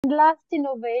Last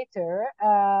innovator,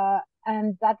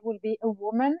 and that will be a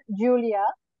woman, Giulia.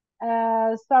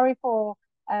 Sorry for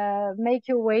make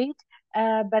you wait,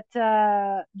 but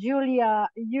Giulia,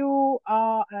 you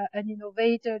are an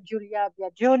innovator, Giulia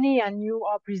Biagioni, and you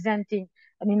are presenting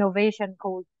an innovation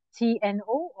called TNO,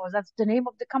 or that's the name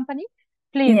of the company.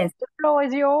 Please, Yes, the floor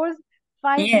is yours.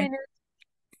 5 yes. minutes.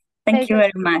 Thank Take you us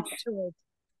very much. through it.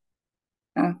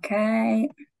 Okay.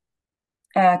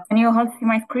 Can you hold see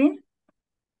my screen?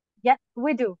 Yes,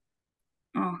 we do.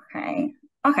 Okay.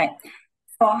 Okay.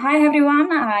 So, hi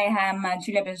everyone. I am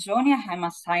Giulia Biagioni. I'm a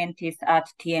scientist at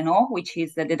TNO, which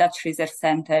is the Dutch Research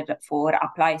Center for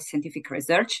Applied Scientific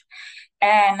Research.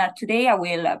 And today I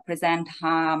will present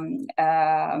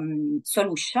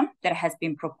solution that has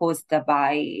been proposed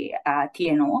by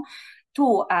TNO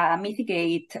to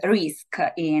mitigate risk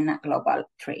in global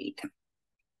trade.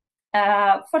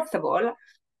 First of all,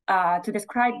 to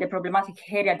describe the problematic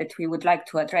area that we would like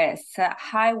to address,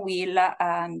 I will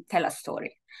tell a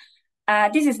story.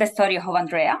 This is the story of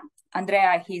Andrea.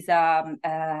 Andrea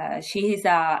she is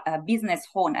a business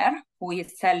owner who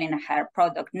is selling her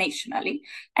product nationally,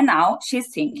 and now she's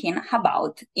thinking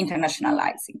about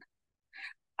internationalizing.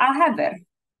 However,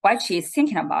 while she is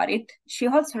thinking about it, she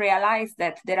also realized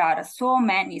that there are so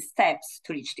many steps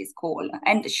to reach this goal.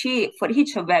 And for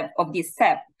each of these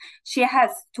steps, she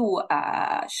has to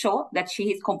show that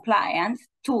she is compliant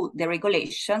to the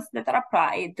regulations that are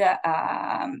applied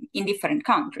in different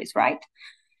countries, right?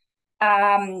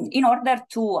 In order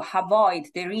to avoid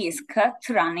the risk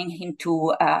to running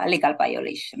into legal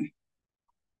violation.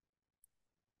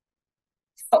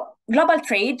 So global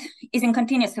trade is in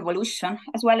continuous evolution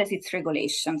as well as its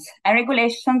regulations, and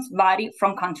regulations vary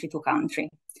from country to country.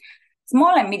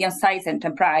 Small and medium-sized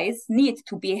enterprises need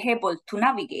to be able to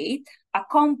navigate a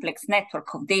complex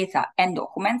network of data and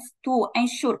documents to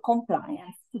ensure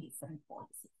compliance to different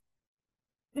policies.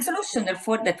 The solution,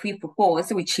 therefore, that we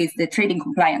propose, which is the trading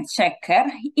compliance checker,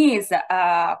 is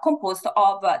composed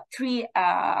of three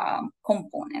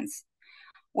components.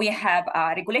 We have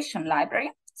a regulation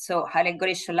library. So a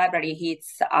regulation library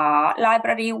is a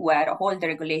library where all the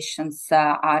regulations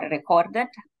are recorded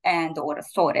and or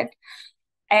stored.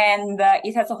 And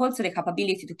it has also the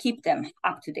capability to keep them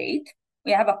up to date.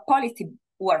 We have a policy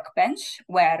workbench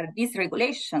where these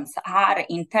regulations are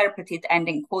interpreted and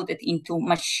encoded into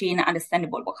machine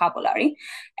understandable vocabulary.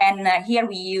 And here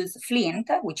we use Flint,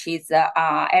 which is a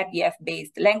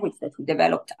RDF-based language that we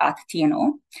developed at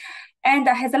TNO. And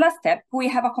as a last step, we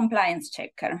have a compliance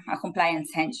checker, a compliance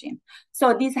engine.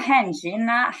 So this engine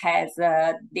has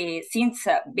since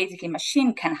basically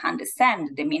machine can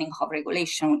understand the meaning of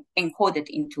regulation encoded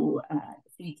into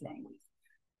Flint language.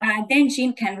 The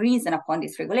engine can reason upon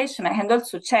this regulation and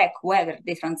also check whether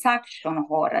the transaction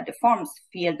or the forms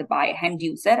filled by end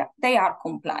user, they are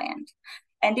compliant.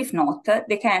 And if not,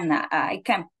 it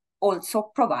can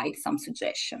also provide some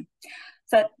suggestion.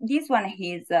 So this one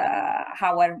is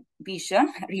our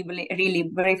vision, really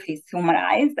briefly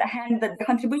summarized, and the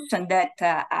contribution that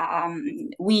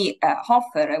we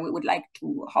would like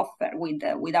to offer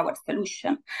with our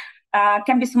solution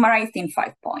can be summarized in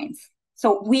 5 points.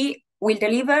 So we will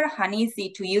deliver an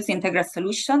easy-to-use integral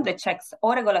solution that checks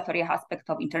all regulatory aspects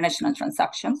of international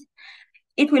transactions.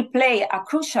 It will play a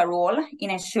crucial role in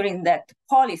ensuring that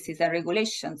policies and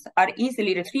regulations are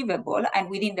easily retrievable and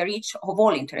within the reach of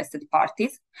all interested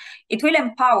parties. It will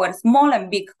empower small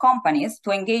and big companies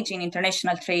to engage in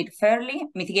international trade fairly,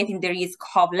 mitigating the risk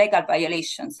of legal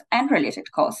violations and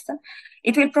related costs.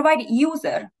 It will provide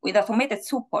users with automated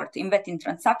support in vetting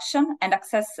transactions and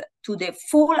access to the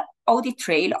full audit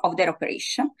trail of their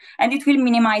operation, and it will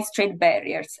minimize trade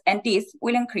barriers, and this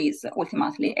will increase,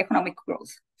 ultimately, economic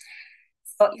growth.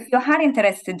 So if you are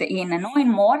interested in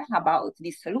knowing more about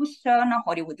this solution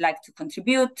or you would like to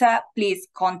contribute, please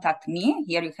contact me.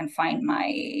 Here you can find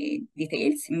my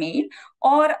details, email,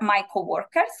 or my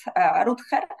co-workers,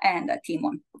 Rutger and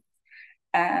Timon.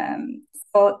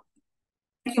 So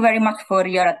thank you very much for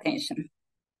your attention.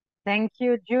 Thank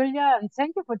you, Giulia, and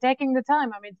thank you for taking the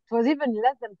time. I mean, it was even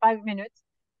less than 5 minutes.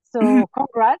 So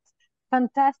congrats.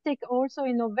 Fantastic also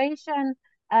innovation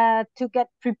to get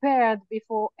prepared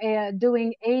before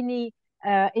doing any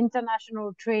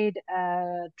international trade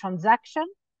transaction.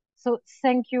 So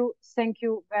thank you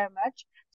very much.